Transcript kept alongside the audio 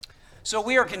So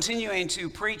we are continuing to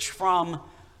preach from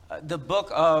the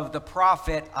book of the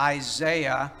prophet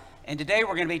Isaiah. And today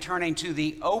we're going to be turning to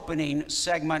the opening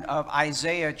segment of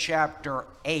Isaiah chapter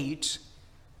 8.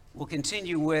 We'll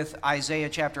continue with Isaiah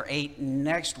chapter 8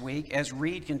 next week as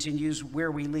Reed continues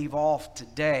where we leave off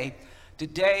today.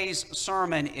 Today's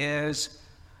sermon is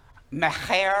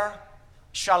Maher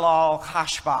Shalal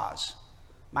Chashbaz.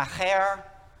 Maher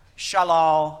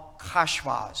Shalal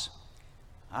Chashbaz.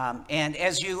 And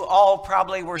as you all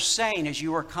probably were saying as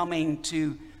you were coming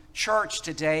to church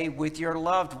today with your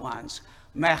loved ones,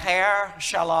 Maher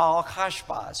Shalal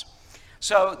Chashbaz.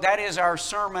 So that is our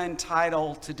sermon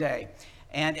title today.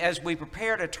 And as we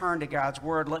prepare to turn to God's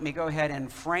Word, let me go ahead and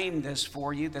frame this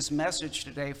for you, this message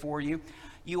today for you.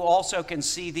 You also can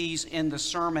see these in the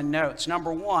sermon notes.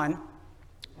 Number one,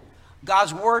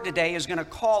 God's Word today is going to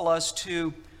call us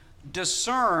to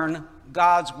discern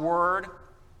God's Word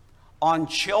on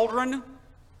children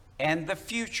and the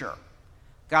future.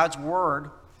 God's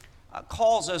Word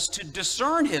calls us to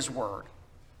discern His Word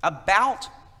about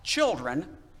children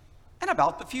and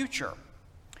about the future.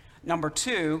 Number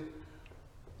two,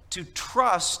 to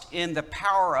trust in the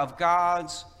power of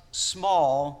God's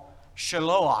small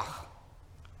shaloach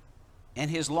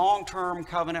and His long-term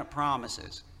covenant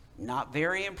promises. Not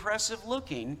very impressive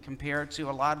looking compared to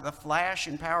a lot of the flash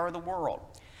and power of the world.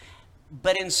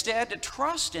 But instead to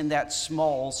trust in that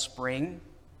small spring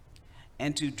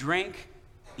and to drink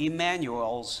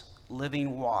Emmanuel's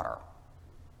living water.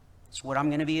 That's what I'm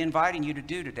going to be inviting you to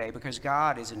do today because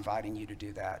God is inviting you to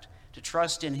do that. To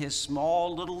trust in His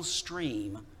small little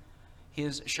stream,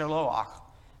 His shaloach,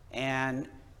 and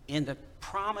in the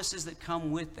promises that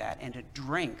come with that, and to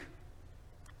drink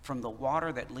from the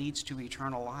water that leads to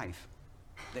eternal life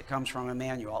that comes from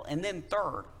Emmanuel. And then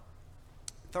third,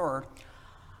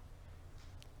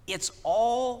 it's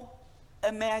all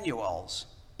Emmanuel's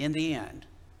in the end.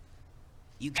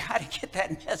 You got to get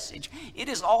that message. It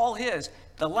is all His.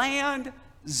 The land,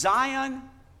 Zion,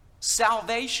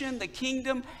 salvation, the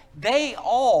kingdom, they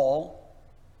all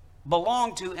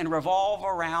belong to and revolve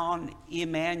around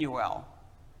Emmanuel.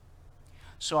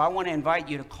 So I want to invite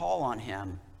you to call on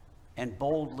Him and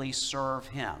boldly serve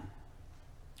Him.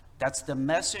 That's the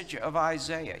message of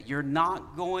Isaiah. You're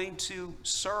not going to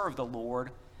serve the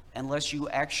Lord unless you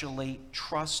actually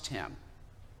trust Him.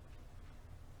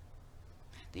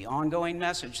 The ongoing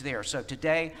message there. So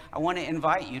today, I want to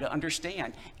invite you to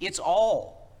understand it's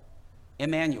all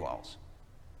Emmanuel's.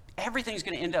 Everything's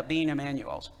going to end up being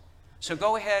Emmanuel's. So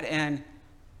go ahead and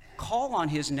call on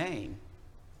His name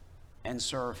and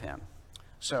serve Him.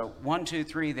 So 1, 2,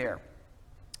 3 there.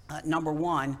 Number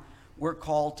one, we're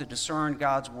called to discern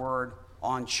God's Word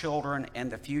on children and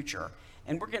the future.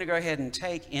 And we're going to go ahead and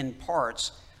take in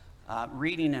parts,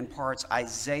 reading in parts,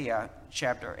 Isaiah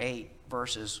chapter 8,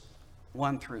 verses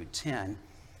 1 through 10.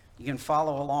 You can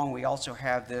follow along. We also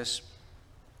have this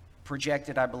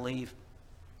projected, I believe,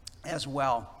 as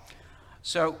well.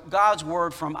 So God's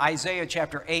Word from Isaiah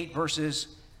chapter 8, verses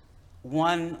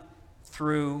 1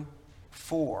 through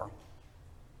 4.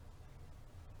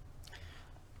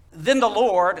 Then the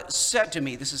Lord said to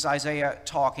me, this is Isaiah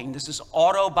talking, this is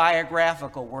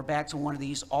autobiographical. We're back to one of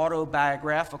these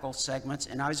autobiographical segments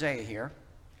in Isaiah here.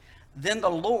 Then the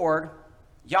Lord,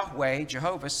 Yahweh,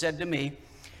 Jehovah, said to me,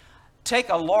 take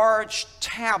a large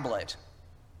tablet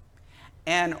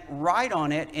and write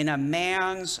on it in a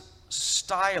man's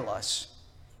stylus.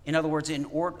 In other words, an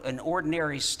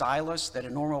ordinary stylus that a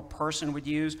normal person would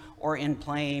use, or in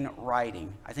plain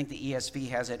writing. I think the ESV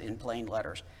has it in plain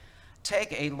letters.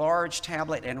 Take a large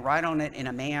tablet and write on it in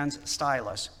a man's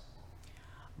stylus,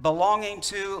 belonging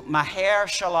to Maher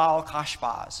Shalal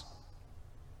Chashbaz.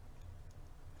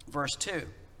 Verse 2.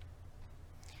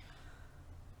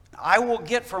 I will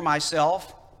get for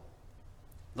myself,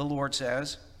 the Lord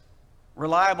says,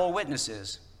 reliable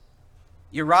witnesses,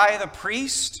 Uriah the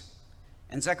priest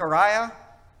and Zechariah,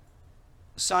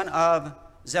 son of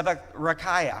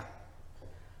Zeberechiah,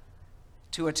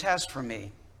 to attest for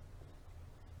me.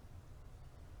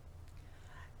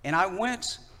 And I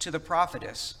went to the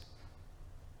prophetess,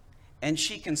 and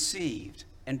she conceived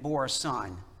and bore a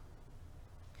son.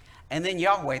 And then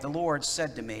Yahweh, the Lord,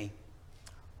 said to me,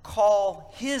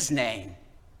 call his name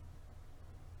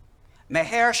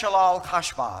Maher Shalal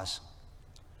Chashbaz.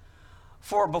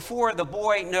 For before the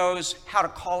boy knows how to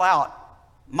call out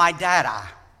my dada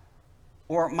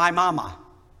or my mama,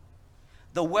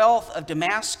 the wealth of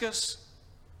Damascus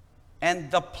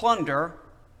and the plunder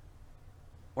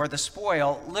or the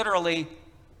spoil, literally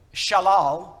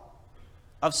Shalal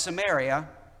of Samaria,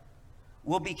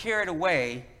 will be carried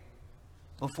away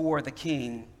before the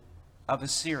king of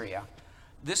Assyria.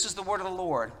 This is the word of the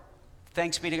Lord.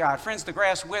 Thanks be to God. Friends, the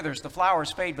grass withers, the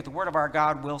flowers fade, but the word of our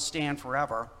God will stand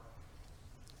forever.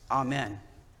 Amen.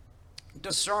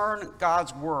 Discern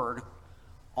God's word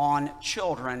on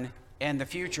children and the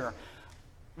future.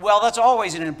 Well, that's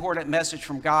always an important message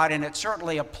from God, and it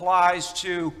certainly applies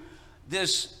to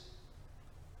this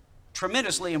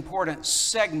tremendously important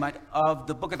segment of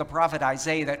the book of the prophet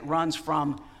Isaiah that runs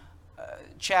from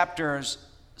chapters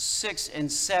 6 and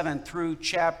 7 through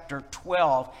chapter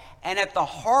 12. And at the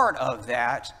heart of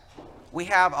that, we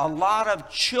have a lot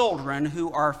of children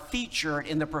who are featured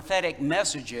in the prophetic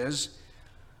messages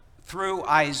through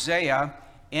Isaiah,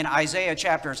 in Isaiah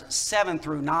chapters 7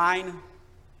 through 9,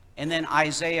 and then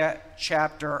Isaiah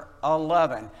chapter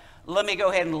 11. Let me go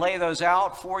ahead and lay those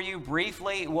out for you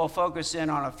briefly. We'll focus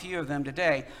in on a few of them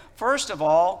today. First of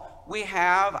all, we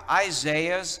have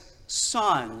Isaiah's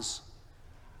sons,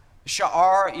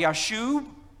 Sha'ar-Yashub,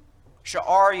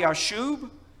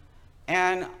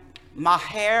 and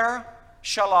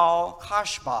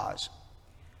Maher-Shalal-Hashbaz.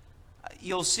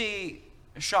 You'll see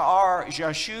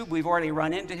Sha'ar-Yashub, we've already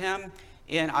run into him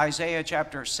in Isaiah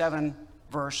chapter 7,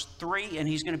 verse 3, and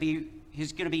he's going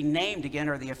to be named again,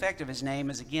 or the effect of his name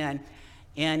is again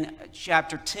in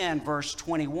chapter 10, verse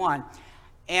 21.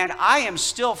 And I am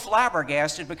still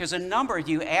flabbergasted because a number of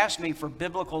you asked me for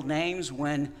biblical names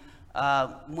when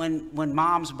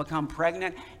moms become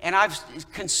pregnant, and I've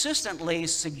consistently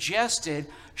suggested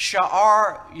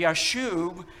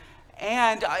Sha'ar-Yashub,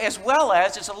 and as well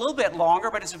as, it's a little bit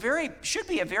longer, but should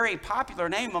be a very popular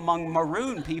name among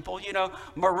Maroon people. You know,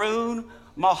 Maroon,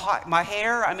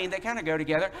 Maher, I mean, they kind of go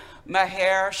together.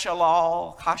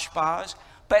 Maher-Shalal-Hashbaz.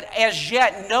 But as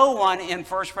yet, no one in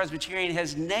First Presbyterian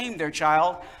has named their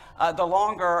child the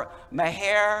longer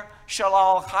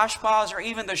Maher-Shalal-Hashbaz, or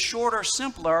even the shorter,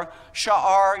 simpler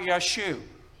Sha'ar-Yashub.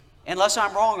 Unless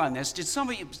I'm wrong on this. Did some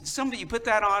of you put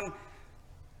that on?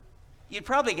 You'd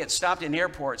probably get stopped in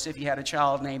airports if you had a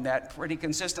child named that pretty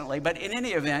consistently. But in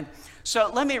any event,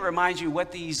 so let me remind you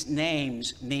what these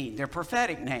names mean. They're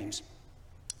prophetic names.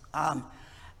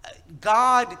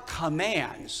 God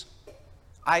commands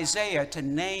Isaiah to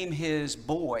name his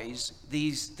boys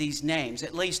these names.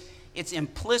 At least it's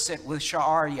implicit with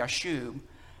Sha'ar-Yashub,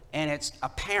 and it's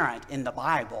apparent in the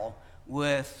Bible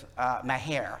with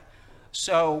Maher.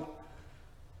 So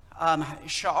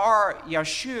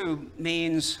Sha'ar-Yashub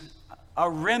means a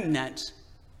remnant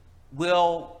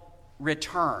will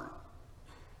return.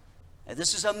 Now,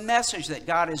 this is a message that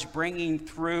God is bringing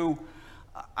through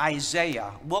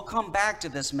Isaiah. We'll come back to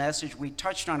this message. We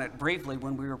touched on it briefly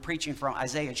when we were preaching from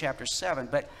Isaiah chapter 7,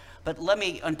 but let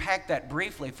me unpack that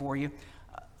briefly for you.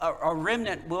 A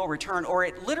remnant will return, or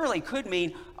it literally could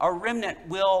mean a remnant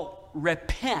will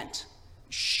repent.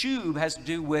 Shub has to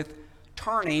do with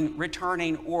turning,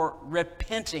 returning, or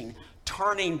repenting,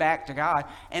 turning back to God.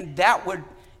 And that would,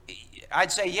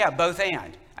 I'd say, yeah, both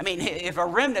and. I mean, if a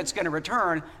remnant's going to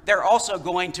return, they're also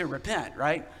going to repent,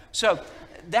 right? So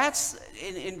that's,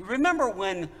 and remember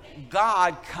when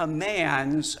God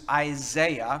commands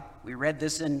Isaiah, we read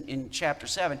this in chapter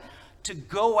 7, to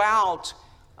go out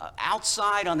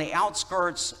outside on the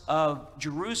outskirts of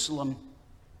Jerusalem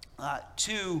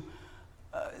to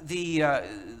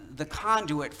the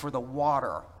conduit for the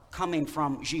water coming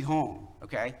from Gihon,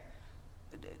 okay,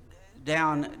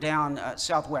 down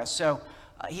southwest. So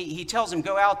he tells him,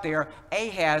 go out there.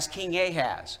 Ahaz, King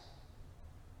Ahaz,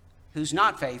 who's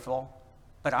not faithful,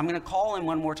 but I'm going to call him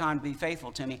one more time to be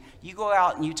faithful to me. You go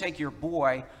out and you take your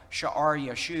boy,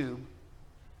 Sha'ar-Yashub,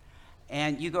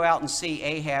 and you go out and see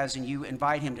Ahaz and you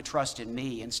invite him to trust in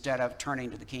me instead of turning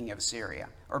to the king of Assyria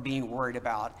or being worried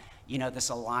about, this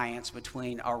alliance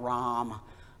between Aram,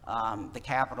 the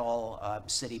capital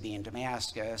city being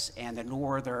Damascus, and the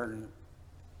northern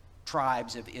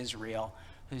tribes of Israel,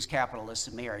 whose capital is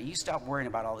Samaria. You stop worrying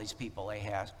about all these people,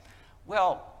 Ahaz.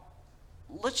 Well,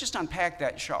 let's just unpack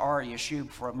that Sha'ar-Yashub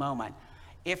for a moment.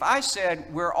 If I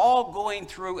said we're all going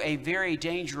through a very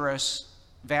dangerous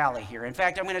valley here. In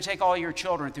fact, I'm going to take all your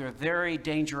children through a very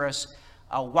dangerous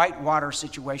whitewater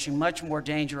situation, much more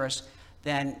dangerous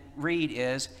than Reed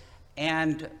is,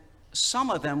 and some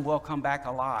of them will come back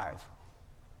alive.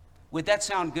 Would that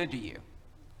sound good to you?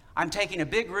 I'm taking a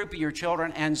big group of your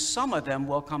children, and some of them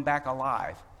will come back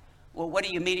alive. Well,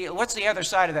 what's the other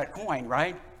side of that coin,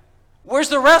 right? Where's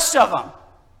the rest of them?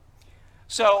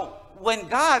 So when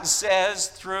God says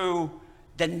through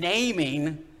the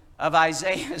naming of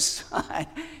Isaiah's son,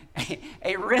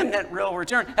 a remnant will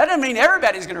return, that doesn't mean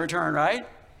everybody's going to return, right?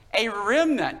 A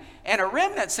remnant. And a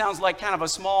remnant sounds like kind of a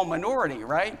small minority,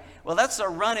 right? Well, that's a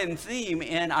running theme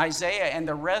in Isaiah and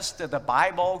the rest of the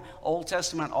Bible, Old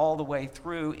Testament all the way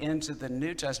through into the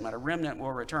New Testament. A remnant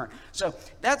will return. So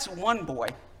that's one boy.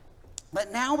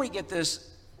 But now we get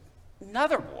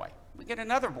another boy. We get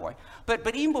another boy.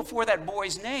 But even before that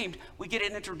boy's named, we get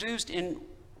it introduced in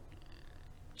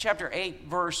chapter 8,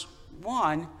 verse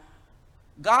 1.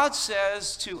 God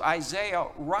says to Isaiah,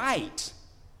 write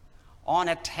on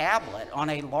a tablet, on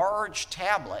a large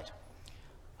tablet,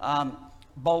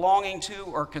 belonging to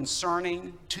or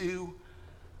concerning to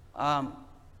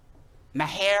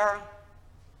Maher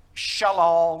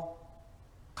Shalal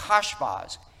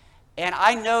Kashbaz. And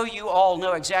I know you all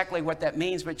know exactly what that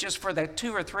means, but just for the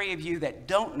 2 or 3 of you that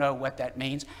don't know what that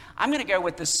means, I'm going to go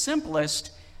with the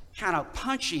simplest, kind of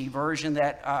punchy version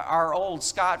that our old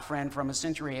Scott friend from a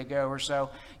century ago or so,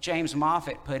 James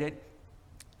Moffat, put it.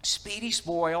 Speedy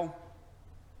spoil,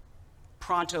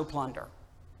 pronto plunder.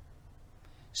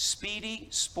 Speedy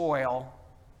spoil,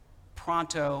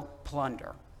 pronto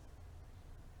plunder.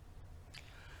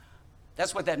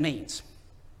 That's what that means.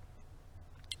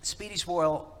 Speedy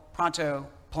spoil, pronto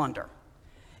plunder.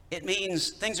 It means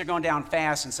things are going down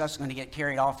fast and stuff's going to get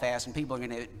carried off fast and people are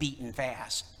going to get beaten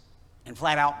fast and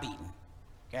flat out beaten.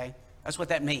 Okay? That's what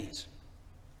that means.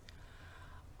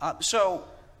 So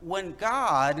when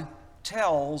God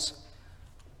tells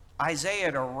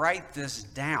Isaiah to write this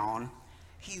down,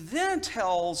 he then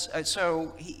tells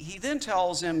he then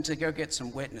tells him to go get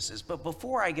some witnesses. But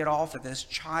before I get off of this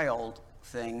child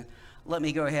thing, let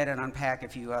me go ahead and unpack a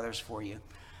few others for you.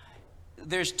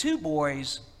 There's 2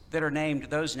 boys that are named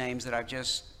those names that I've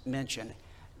just mentioned.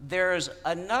 There's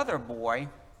another boy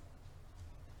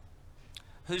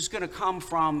who's going to come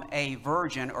from a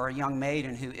virgin or a young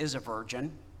maiden who is a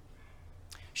virgin.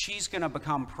 She's going to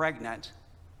become pregnant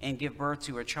and give birth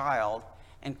to a child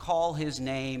and call his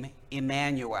name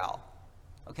Emmanuel.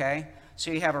 Okay?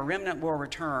 So you have a remnant will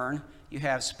return, you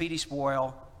have speedy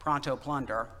spoil, pronto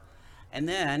plunder, and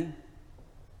then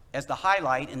as the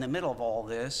highlight in the middle of all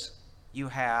this, you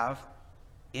have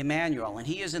Emmanuel, and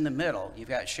he is in the middle. You've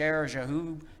got Sher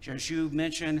Jashub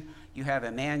mentioned, you have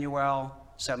Emmanuel,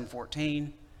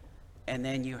 7:14, and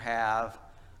then you have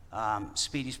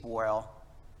speedy spoil,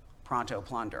 pronto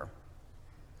plunder.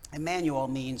 Emmanuel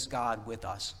means God with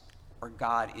us, or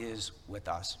God is with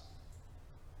us.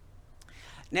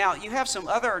 Now, you have some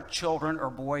other children or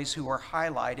boys who are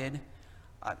highlighted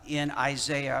in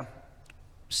Isaiah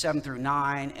 7 through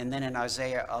 9, and then in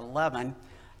Isaiah 11.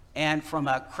 And from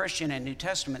a Christian and New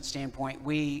Testament standpoint,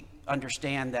 we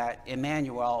understand that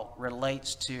Emmanuel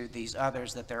relates to these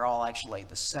others, that they're all actually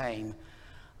the same.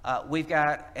 We've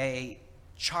got a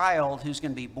child who's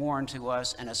going to be born to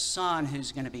us and a son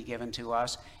who's going to be given to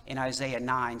us in Isaiah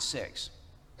 9:6.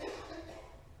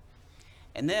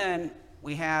 And then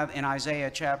we have in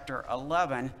Isaiah chapter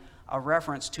 11 a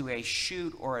reference to a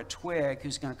shoot or a twig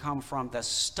who's going to come from the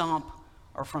stump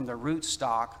or from the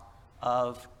rootstock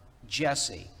of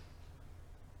Jesse.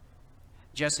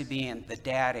 Jesse being the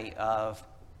daddy of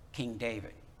King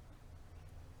David.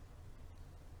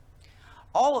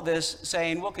 All of this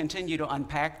saying we'll continue to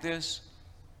unpack this.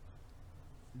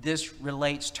 This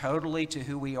relates totally to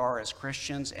who we are as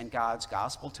Christians and God's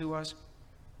gospel to us.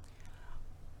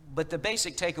 But the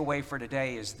basic takeaway for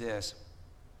today is this.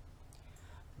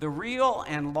 The real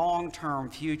and long-term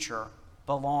future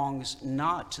belongs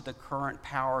not to the current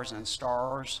powers and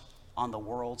stars on the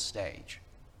world stage.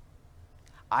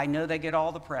 I know they get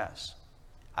all the press.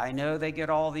 I know they get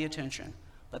all the attention.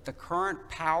 But the current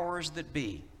powers that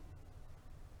be,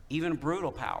 even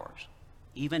brutal powers,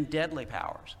 even deadly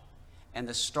powers, and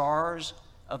the stars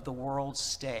of the world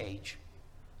stage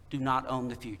do not own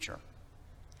the future.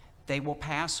 They will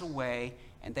pass away,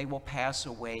 and they will pass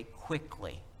away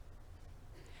quickly.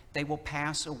 They will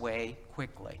pass away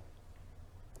quickly.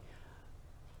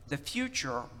 The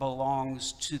future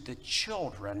belongs to the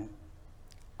children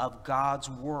of God's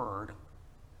word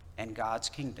and God's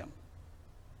kingdom.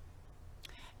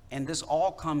 And this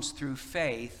all comes through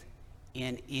faith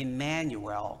in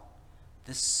Emmanuel,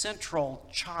 the central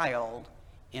child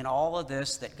in all of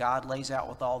this that God lays out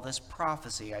with all this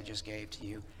prophecy I just gave to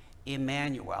you.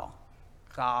 Emmanuel,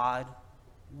 God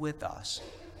with us.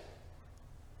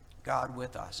 God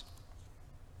with us.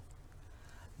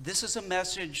 This is a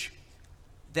message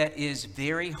that is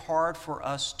very hard for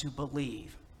us to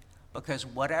believe, because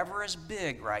whatever is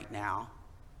big right now,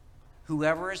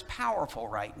 whoever is powerful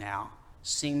right now,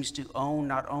 seems to own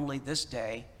not only this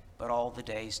day, but all the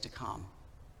days to come.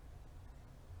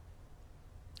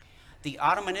 The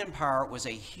Ottoman Empire was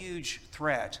a huge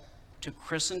threat to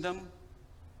Christendom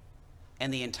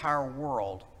and the entire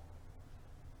world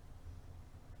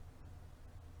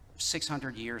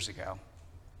 600 years ago.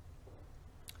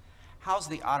 How's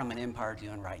the Ottoman Empire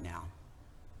doing right now?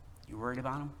 You worried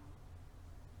about them?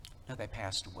 No, they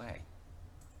passed away.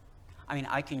 I mean,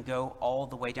 I can go all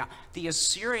the way down. The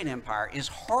Assyrian Empire is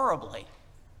horribly,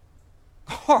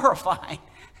 horrifying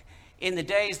in the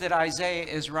days that Isaiah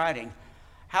is writing.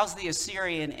 How's the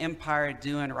Assyrian Empire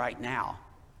doing right now?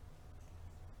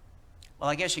 Well,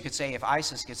 I guess you could say if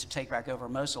ISIS gets to take back over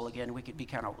Mosul again, we could be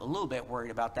kind of a little bit worried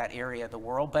about that area of the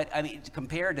world. But, I mean,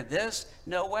 compared to this,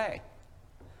 no way.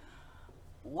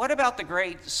 What about the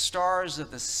great stars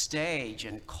of the stage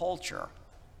and culture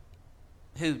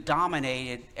who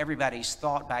dominated everybody's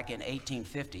thought back in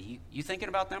 1850? You thinking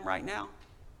about them right now?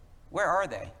 Where are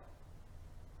they?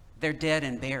 They're dead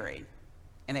and buried,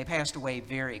 and they passed away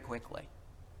very quickly.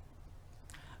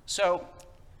 So,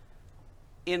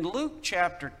 in Luke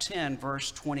chapter 10,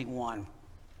 verse 21,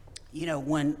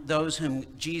 when those whom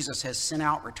Jesus has sent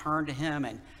out return to him,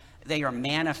 and they are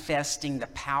manifesting the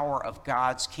power of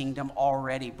God's kingdom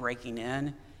already breaking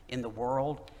in the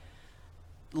world,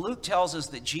 Luke tells us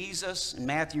that Jesus, and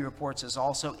Matthew reports this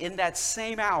also, in that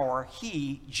same hour,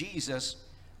 he, Jesus,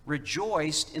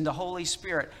 rejoiced in the Holy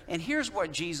Spirit. And here's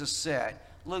what Jesus said,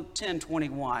 Luke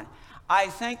 10:21, I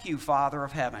thank you, Father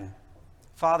of heaven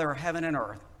and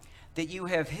earth, that you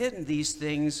have hidden these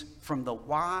things from the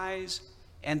wise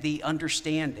and the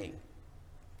understanding,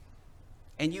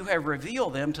 and you have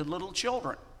revealed them to little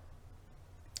children.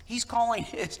 He's calling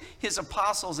his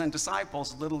apostles and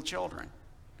disciples little children,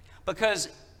 because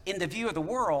in the view of the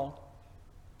world,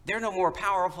 they're no more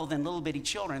powerful than little bitty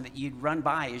children that you'd run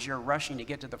by as you're rushing to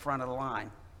get to the front of the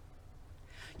line.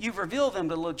 You've revealed them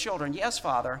to little children. Yes,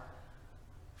 Father,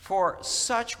 for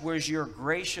such was your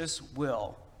gracious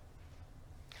will.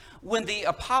 When the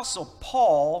Apostle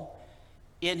Paul,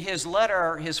 in his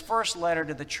first letter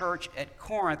to the church at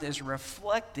Corinth, is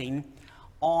reflecting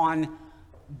on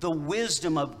the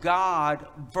wisdom of God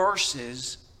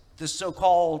versus the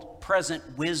so-called present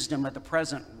wisdom of the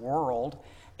present world,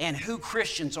 and who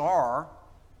Christians are,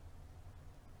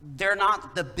 they're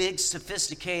not the big,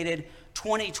 sophisticated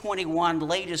 2021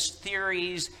 latest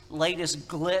theories, latest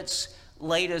glitz,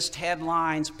 latest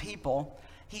headlines people.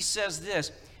 He says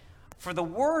this, for the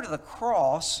word of the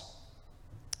cross,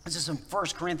 this is in 1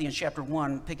 Corinthians chapter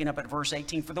 1, picking up at verse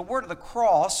 18, for the word of the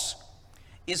cross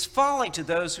is folly to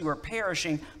those who are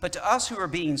perishing, but to us who are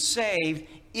being saved,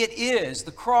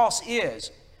 the cross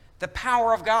is the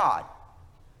power of God.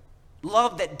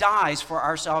 Love that dies for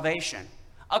our salvation.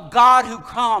 A God who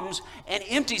comes and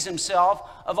empties himself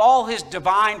of all his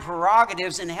divine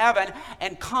prerogatives in heaven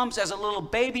and comes as a little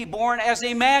baby born as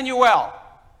Emmanuel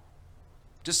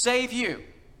to save you.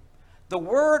 The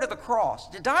word of the cross,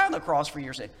 to die on the cross for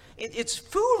your sake, it's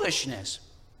foolishness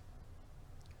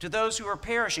to those who are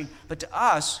perishing, but to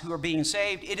us who are being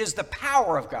saved, it is the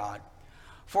power of God.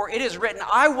 For it is written,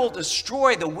 I will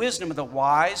destroy the wisdom of the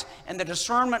wise, and the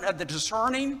discernment of the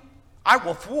discerning I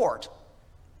will thwart.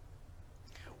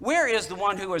 Where is the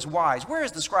one who is wise? Where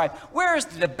is the scribe? Where is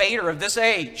the debater of this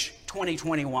age,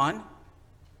 2021?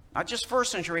 Not just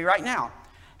first century, right now.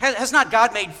 Has not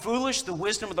God made foolish the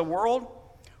wisdom of the world?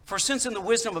 For since in the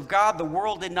wisdom of God, the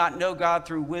world did not know God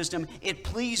through wisdom, it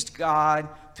pleased God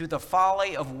through the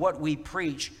folly of what we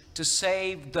preach to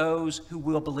save those who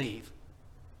will believe.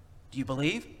 Do you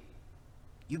believe?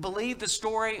 You believe the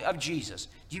story of Jesus?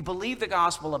 Do you believe the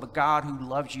gospel of a God who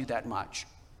loves you that much?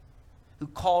 Who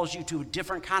calls you to a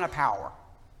different kind of power?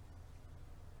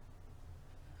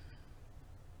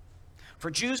 For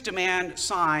Jews demand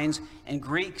signs and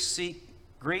Greeks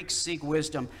seek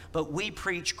wisdom, but we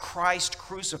preach Christ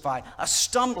crucified, a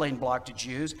stumbling block to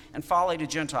Jews and folly to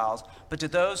Gentiles. But to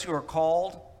those who are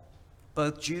called,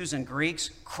 both Jews and Greeks,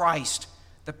 Christ,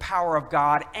 the power of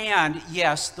God, and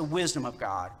yes, the wisdom of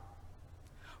God.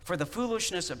 For the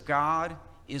foolishness of God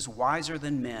is wiser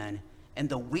than men, and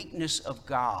the weakness of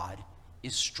God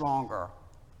is stronger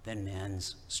than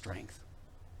men's strength.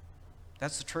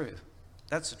 That's the truth.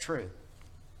 That's the truth.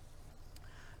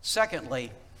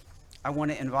 Secondly, I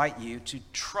want to invite you to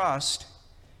trust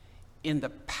in the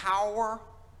power,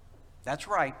 that's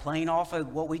right, playing off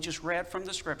of what we just read from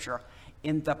the scripture,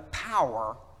 in the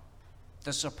power,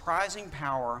 the surprising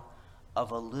power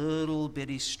of a little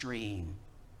bitty stream.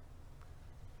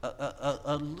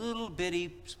 A little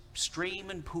bitty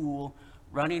stream and pool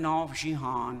running off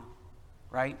Gihon,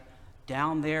 right?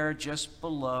 Down there just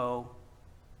below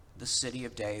the city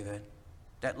of David,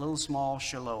 that little small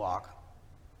Shiloach.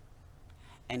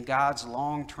 And God's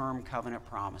long-term covenant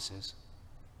promises,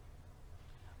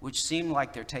 which seem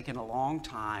like they're taking a long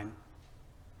time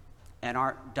and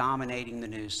aren't dominating the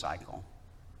news cycle.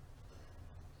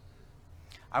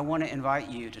 I want to invite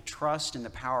you to trust in the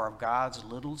power of God's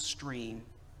little stream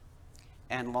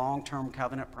and long-term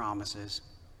covenant promises,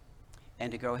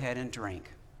 and to go ahead and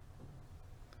drink.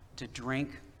 To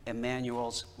drink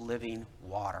Emmanuel's living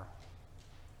water.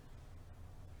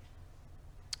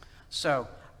 So,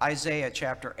 Isaiah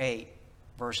chapter 8,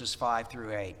 verses 5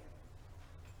 through 8.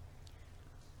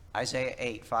 Isaiah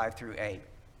 8, 5 through 8.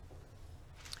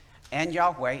 And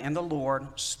Yahweh and the Lord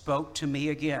spoke to me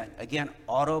again. Again,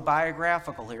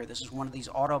 autobiographical here. This is one of these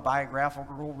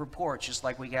autobiographical reports, just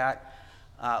like we got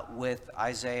with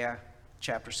Isaiah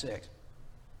chapter 6.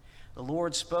 The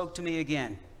Lord spoke to me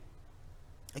again.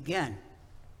 Again.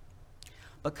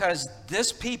 Because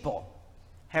this people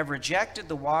have rejected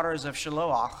the waters of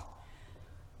Shiloah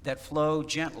that flow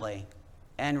gently,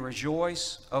 and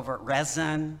rejoice over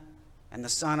Rezin and the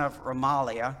son of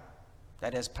Remaliah,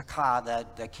 that is Pekah,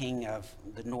 the king of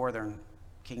the northern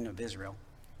kingdom of Israel.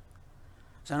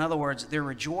 So in other words, they're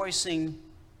rejoicing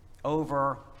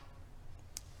over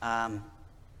the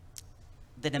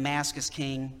Damascus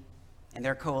king and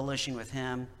their coalition with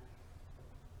him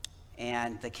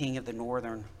and the king of the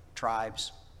northern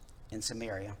tribes in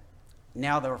Samaria.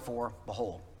 Now therefore,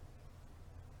 behold,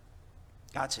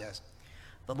 God says,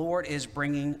 the Lord is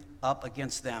bringing up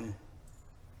against them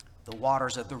the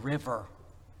waters of the river.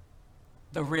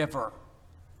 The river.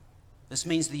 This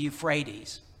means the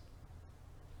Euphrates.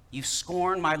 You've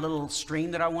scorned my little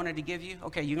stream that I wanted to give you?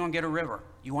 Okay, you're going to get a river.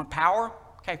 You want power?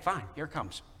 Okay, fine. Here it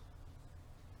comes.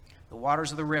 The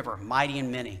waters of the river, mighty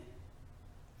and many.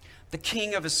 The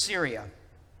king of Assyria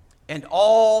and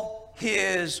all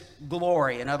his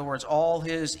glory, in other words, all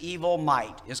his evil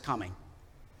might is coming.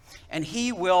 And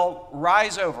he will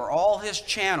rise over all his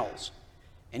channels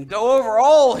and go over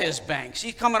all his banks.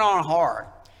 He's coming on hard.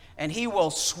 And he will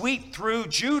sweep through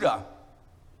Judah.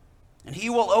 And he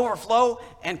will overflow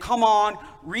and come on,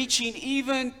 reaching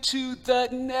even to the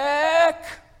neck.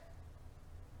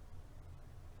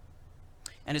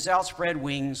 And his outspread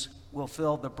wings will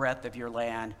fill the breadth of your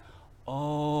land.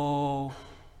 O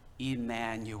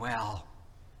Emmanuel.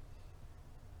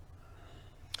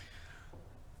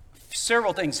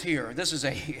 Several things here. This is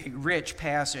a rich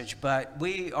passage, but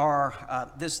we are,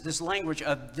 this language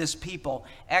of this people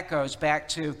echoes back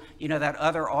to, that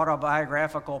other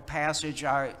autobiographical passage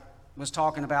I was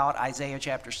talking about, Isaiah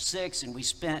chapter 6, and we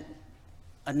spent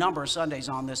a number of Sundays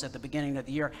on this at the beginning of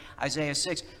the year, Isaiah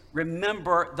 6.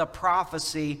 Remember the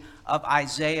prophecy of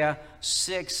Isaiah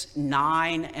 6,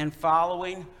 9 and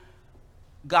following?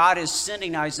 God is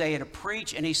sending Isaiah to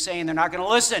preach, and he's saying they're not going to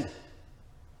listen.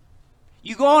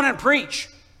 You go on and preach.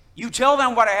 You tell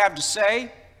them what I have to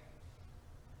say.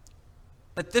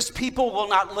 But this people will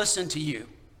not listen to you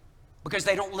because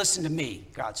they don't listen to me,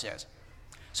 God says.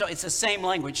 So it's the same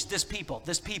language. This people.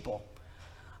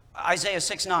 Isaiah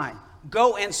 6:9.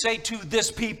 Go and say to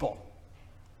this people.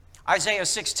 Isaiah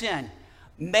 6:10.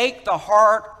 Make the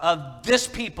heart of this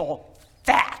people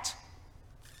fat.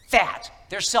 Fat.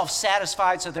 They're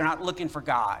self-satisfied, so they're not looking for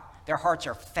God. Their hearts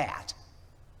are fat.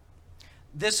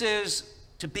 This is,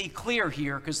 to be clear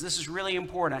here, because this is really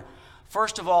important.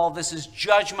 First of all, this is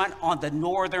judgment on the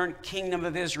northern kingdom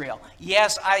of Israel.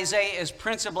 Yes, Isaiah is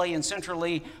principally and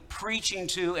centrally preaching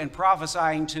to and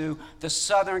prophesying to the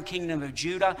southern kingdom of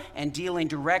Judah and dealing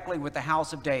directly with the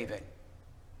house of David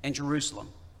and Jerusalem.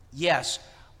 Yes,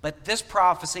 but this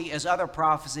prophecy, as other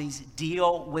prophecies,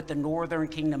 deal with the northern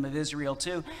kingdom of Israel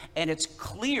too. And it's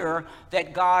clear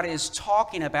that God is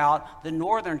talking about the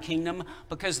northern kingdom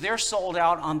because they're sold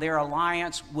out on their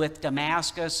alliance with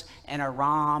Damascus and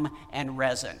Aram and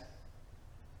Rezin.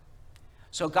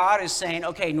 So God is saying,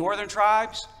 okay, northern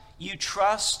tribes, you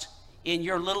trust in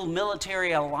your little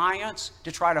military alliance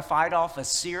to try to fight off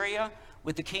Assyria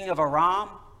with the king of Aram?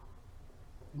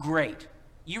 Great.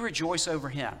 You rejoice over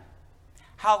him.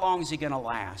 How long is he going to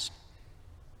last?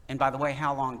 And by the way,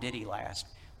 how long did he last?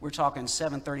 We're talking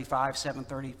 735,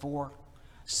 734,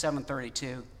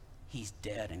 732. He's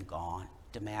dead and gone.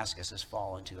 Damascus has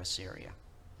fallen to Assyria.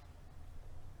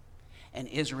 And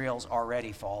Israel's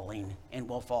already falling and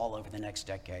will fall over the next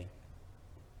decade.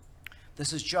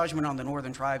 This is judgment on the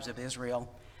northern tribes of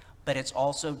Israel, but it's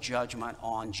also judgment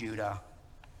on Judah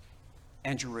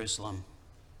and Jerusalem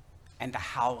and the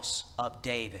house of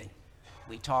David.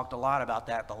 We talked a lot about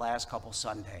that the last couple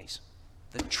Sundays.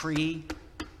 The tree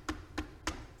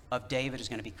of David is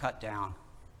going to be cut down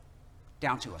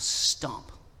to a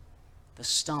stump. The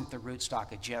stump, the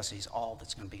rootstock of Jesse, is all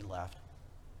that's going to be left.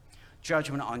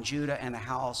 Judgment on Judah and the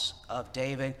house of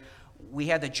David. We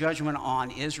had the judgment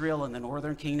on Israel and the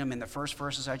northern kingdom in the first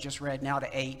verses I just read, now to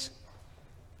 8.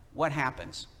 What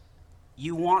happens?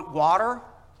 You want water?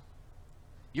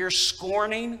 You're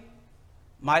scorning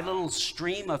My little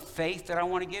stream of faith that I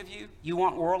want to give you, you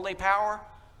want worldly power?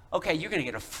 Okay, you're going to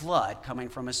get a flood coming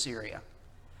from Assyria.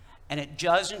 And it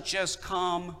doesn't just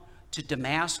come to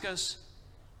Damascus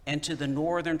and to the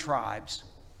northern tribes.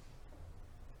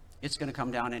 It's going to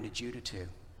come down into Judah too,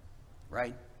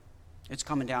 right? It's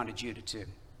coming down to Judah too.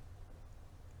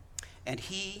 And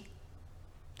he,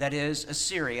 that is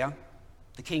Assyria,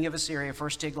 the king of Assyria,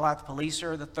 first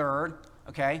Tiglath-Pileser III,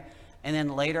 okay? And then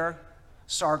later,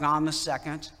 Sargon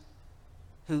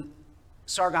II,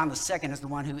 Sargon II is the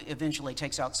one who eventually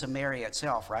takes out Samaria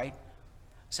itself, right?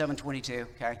 722,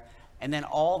 okay? And then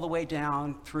all the way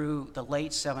down through the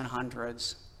late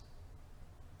 700s,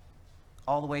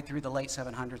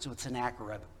 with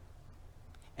Sennacherib.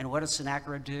 And what does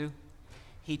Sennacherib do?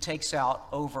 He takes out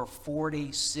over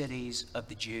 40 cities of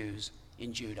the Jews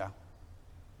in Judah,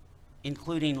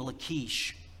 including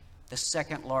Lachish, the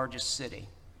second largest city.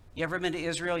 You ever been to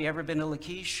Israel? You ever been to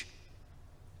Lachish?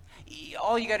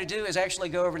 All you got to do is actually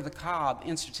go over to the Cobb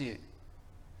Institute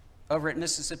over at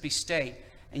Mississippi State,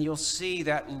 and you'll see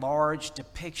that large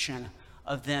depiction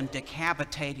of them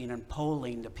decapitating and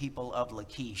polling the people of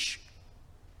Lachish.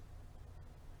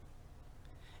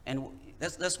 And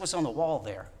that's what's on the wall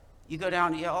there. You go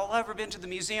down, y'all ever been to the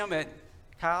museum at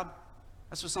Cobb?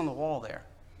 That's what's on the wall there.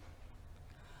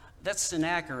 That's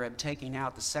Sennacherib taking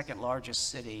out the second largest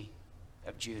city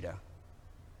of Judah.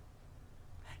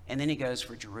 And then he goes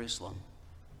for Jerusalem.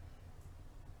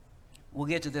 We'll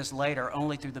get to this later.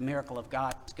 Only through the miracle of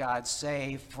God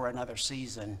saved for another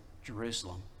season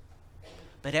Jerusalem.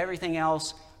 But everything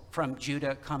else from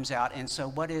Judah comes out. And so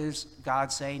what is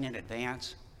God saying in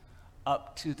advance?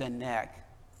 Up to the neck,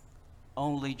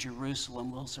 only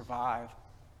Jerusalem will survive.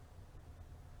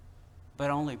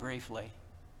 But only briefly.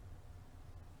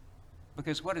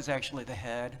 Because what is actually the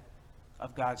head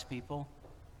of God's people?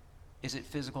 Is it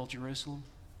physical Jerusalem?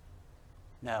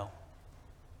 No.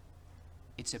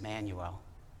 It's Emmanuel.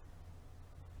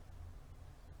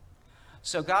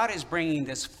 So God is bringing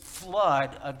this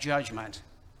flood of judgment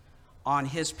on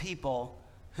his people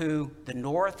who, the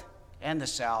north and the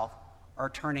south, are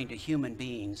turning to human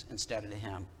beings instead of to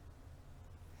him.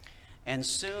 And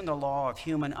soon the law of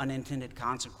human unintended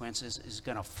consequences is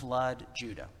going to flood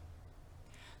Judah.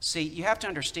 See, you have to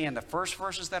understand the first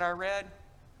verses that I read,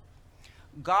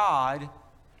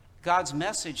 God's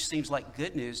message seems like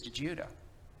good news to Judah.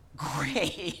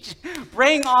 Great.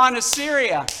 Bring on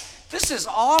Assyria. This is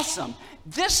awesome.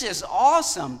 This is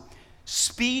awesome.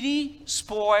 Speedy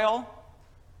spoil,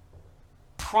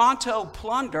 pronto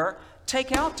plunder.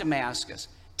 Take out Damascus.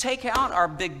 Take out our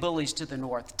big bullies to the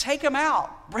north. Take them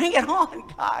out. Bring it on,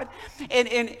 God.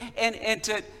 And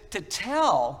to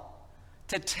tell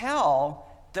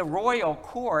the royal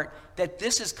court that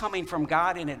this is coming from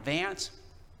God in advance,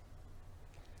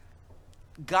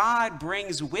 God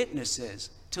brings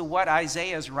witnesses to what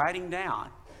Isaiah is writing down.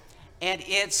 And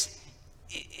it's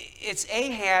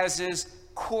Ahaz's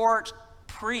court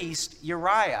priest,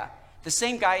 Uriah. The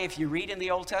same guy, if you read in the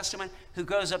Old Testament, who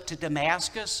goes up to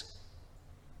Damascus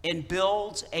and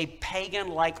builds a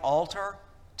pagan-like altar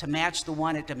to match the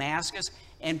one at Damascus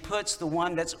and puts the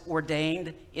one that's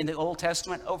ordained in the Old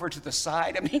Testament over to the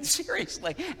side. I mean,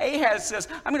 seriously, Ahaz says,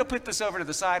 I'm going to put this over to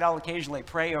the side. I'll occasionally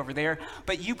pray over there.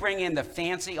 But you bring in the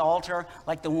fancy altar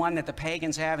like the one that the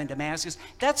pagans have in Damascus.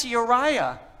 That's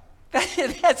Uriah.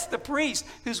 That's the priest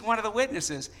who's one of the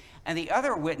witnesses. And the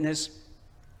other witness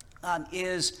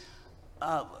is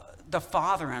the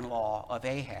father-in-law of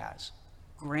Ahaz,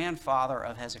 grandfather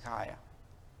of Hezekiah.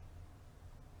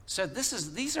 So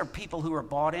these are people who are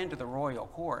bought into the royal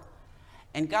court.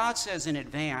 And God says in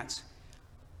advance,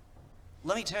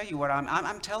 let me tell you what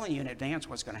I'm telling you in advance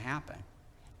what's going to happen.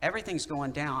 Everything's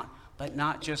going down, but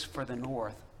not just for the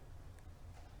north,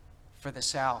 for the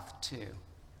south too.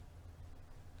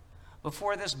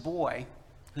 Before this boy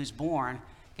who's born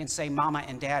can say mama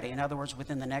and daddy, in other words,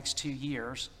 within the next 2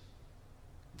 years,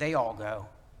 they all go.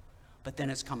 But then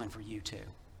it's coming for you too.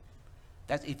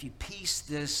 That if you piece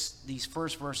these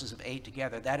first verses of 8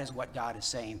 together, that is what God is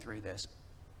saying through this.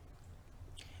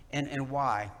 And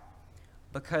why?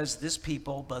 Because this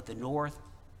people, both the north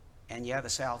and the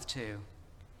south too,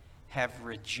 have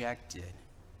rejected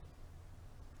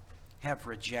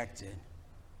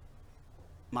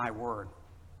my word.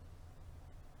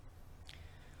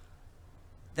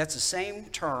 That's the same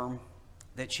term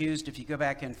that's used if you go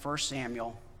back in 1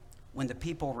 Samuel when the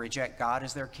people reject God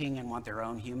as their king and want their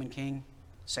own human king.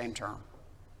 Same term.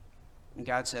 And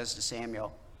God says to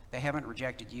Samuel, they haven't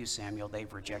rejected you, Samuel,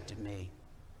 they've rejected me.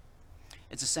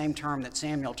 It's the same term that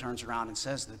Samuel turns around and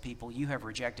says to the people, you have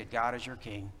rejected God as your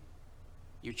king.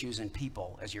 You're choosing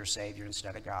people as your savior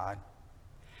instead of God.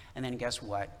 And then guess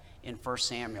what? In 1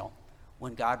 Samuel,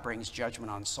 when God brings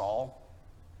judgment on Saul,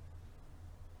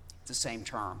 it's the same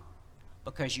term.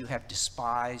 Because you have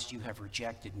despised, you have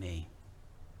rejected me.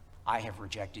 I have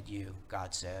rejected you,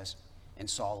 God says. And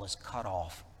Saul is cut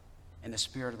off, and the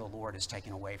Spirit of the Lord is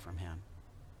taken away from him.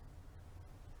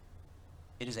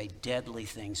 It is a deadly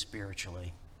thing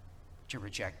spiritually to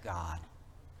reject God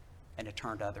and to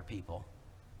turn to other people.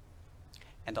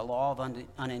 And the law of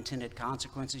unintended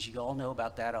consequences, you all know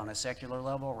about that on a secular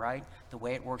level, right? The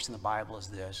way it works in the Bible is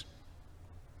this.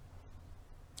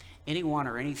 Anyone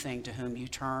or anything to whom you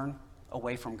turn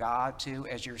away from God to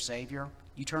as your Savior,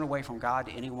 you turn away from God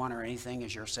to anyone or anything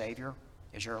as your Savior,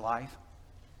 as your life,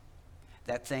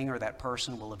 that thing or that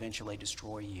person will eventually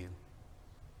destroy you.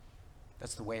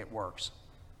 That's the way it works.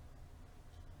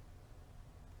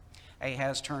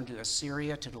 Ahaz turned to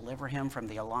Assyria to deliver him from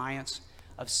the alliance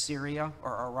of Syria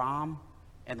or Aram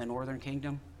and the northern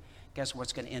kingdom. Guess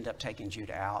what's going to end up taking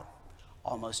Judah out?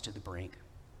 Almost to the brink.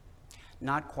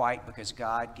 Not quite, because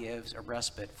God gives a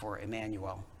respite for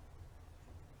Emmanuel.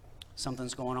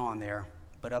 Something's going on there,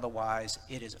 but otherwise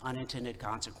it is unintended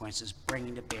consequences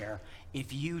bringing to bear.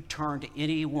 If you turn to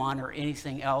anyone or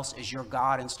anything else as your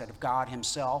God instead of God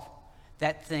himself,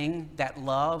 that thing, that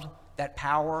love, that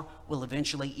power will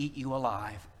eventually eat you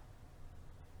alive.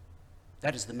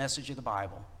 That is the message of the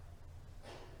Bible.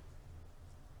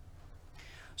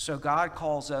 So God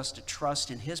calls us to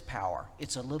trust in his power.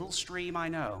 It's a little stream, I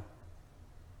know,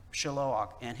 Shiloach,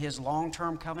 and his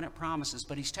long-term covenant promises,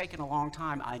 but he's taken a long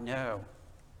time, I know.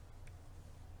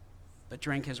 But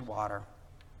drink his water.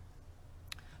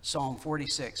 Psalm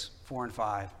 46, 4 and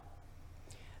 5.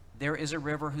 There is a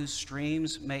river whose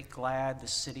streams make glad the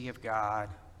city of God,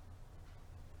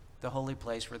 the holy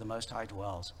place where the Most High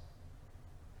dwells.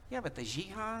 Yeah, but the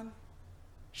Gihon,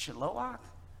 Shiloach,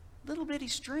 little bitty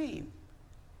stream,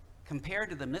 compared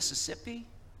to the Mississippi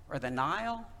or the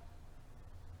Nile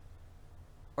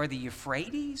or the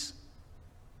Euphrates?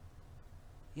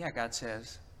 Yeah, God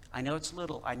says, I know it's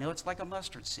little. I know it's like a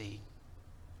mustard seed.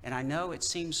 And I know it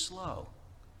seems slow.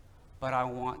 But I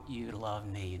want you to love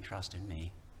me and trust in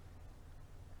me.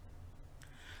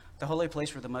 The holy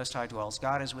place where the Most High dwells.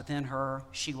 God is within her.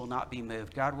 She will not be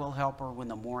moved. God will help her when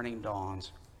the morning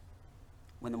dawns.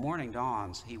 When the morning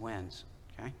dawns, he wins.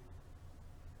 Okay?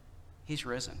 He's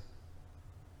risen.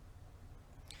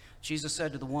 Jesus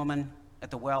said to the woman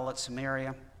at the well at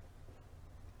Samaria,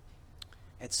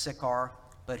 at Sychar,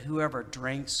 but whoever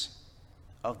drinks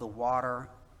of the water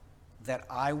that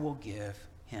I will give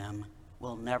him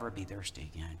will never be thirsty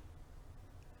again.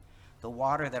 The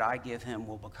water that I give him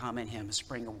will become in him a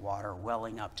spring of water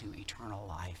welling up to eternal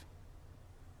life.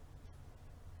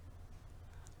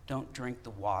 Don't drink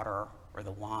the water or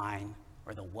the wine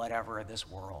or the whatever of this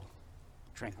world.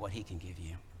 Drink what he can give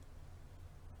you.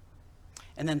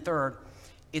 And then third,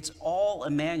 it's all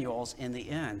Emmanuel's in the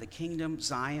end. The kingdom,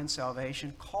 Zion,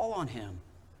 salvation. Call on him.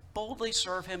 Boldly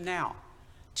serve him now.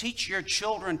 Teach your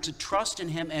children to trust in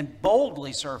him and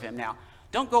boldly serve him now.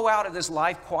 Don't go out of this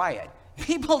life quiet.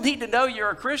 People need to know you're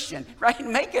a Christian, right?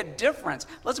 Make a difference.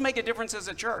 Let's make a difference as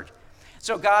a church.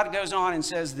 So God goes on and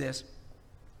says this.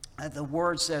 The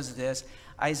word says this,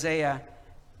 Isaiah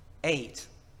 8,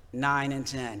 9, and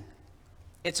 10.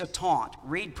 It's a taunt.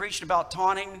 Reed preached about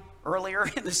taunting earlier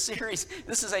in the series.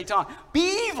 This is a taunt.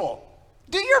 Be evil.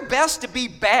 Do your best to be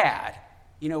bad.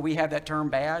 You know, we have that term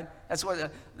bad. That's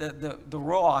what the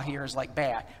raw here is like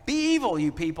bad. Be evil,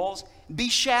 you peoples. Be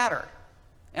shattered.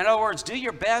 In other words, do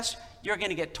your best. You're going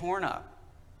to get torn up.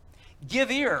 Give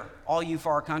ear, all you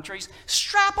far countries.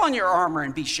 Strap on your armor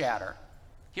and be shattered.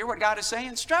 Hear what God is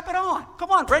saying? Strap it on. Come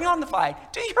on, bring on the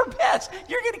fight. Do your best.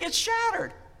 You're going to get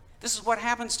shattered. This is what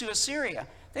happens to Assyria.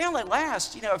 They only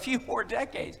last, a few more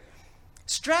decades.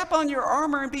 Strap on your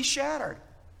armor and be shattered.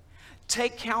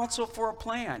 Take counsel for a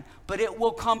plan, but it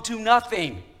will come to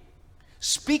nothing.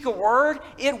 Speak a word,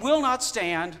 it will not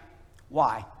stand.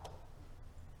 Why?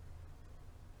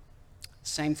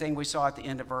 Same thing we saw at the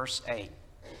end of verse 8.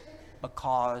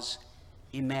 Because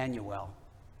Emmanuel.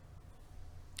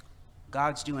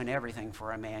 God's doing everything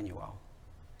for Emmanuel.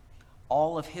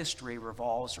 All of history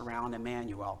revolves around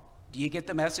Emmanuel. Do you get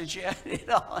the message yet?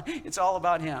 It's all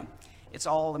about him. It's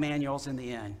all Emmanuel's in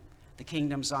the end. The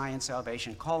kingdom, Zion,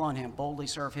 salvation. Call on him. Boldly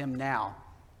serve him now.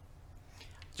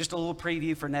 Just a little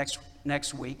preview for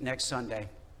next week, next Sunday.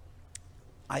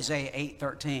 Isaiah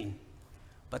 8:13.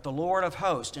 But the Lord of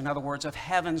hosts, in other words, of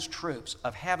heaven's troops,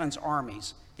 of heaven's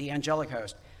armies, the angelic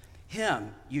host,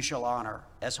 him you shall honor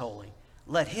as holy.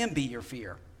 Let him be your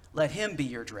fear. Let him be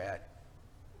your dread.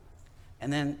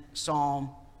 And then Psalm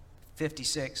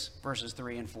 56, verses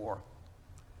 3 and 4.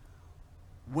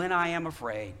 When I am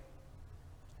afraid,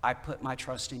 I put my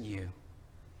trust in you,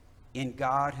 in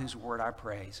God whose word I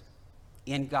praise.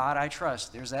 In God I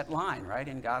trust. There's that line, right?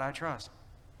 In God I trust.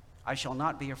 I shall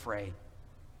not be afraid.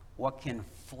 What can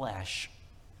flesh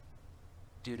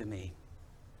do to me?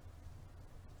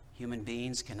 Human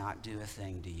beings cannot do a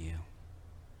thing to you.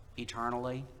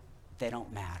 Eternally, they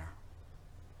don't matter.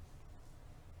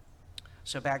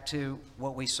 So back to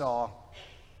what we saw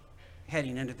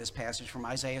heading into this passage from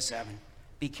Isaiah 7.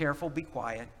 Be careful, be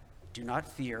quiet, do not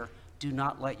fear, do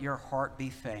not let your heart be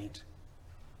faint.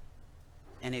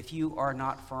 And if you are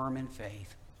not firm in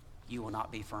faith, you will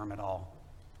not be firm at all.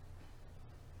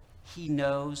 He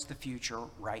knows the future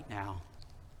right now,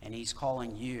 and he's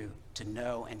calling you to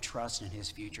know and trust in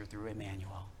his future through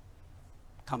Emmanuel.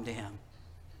 Come to him.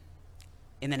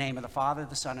 In the name of the Father,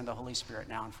 the Son, and the Holy Spirit,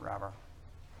 now and forever.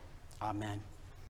 Amen.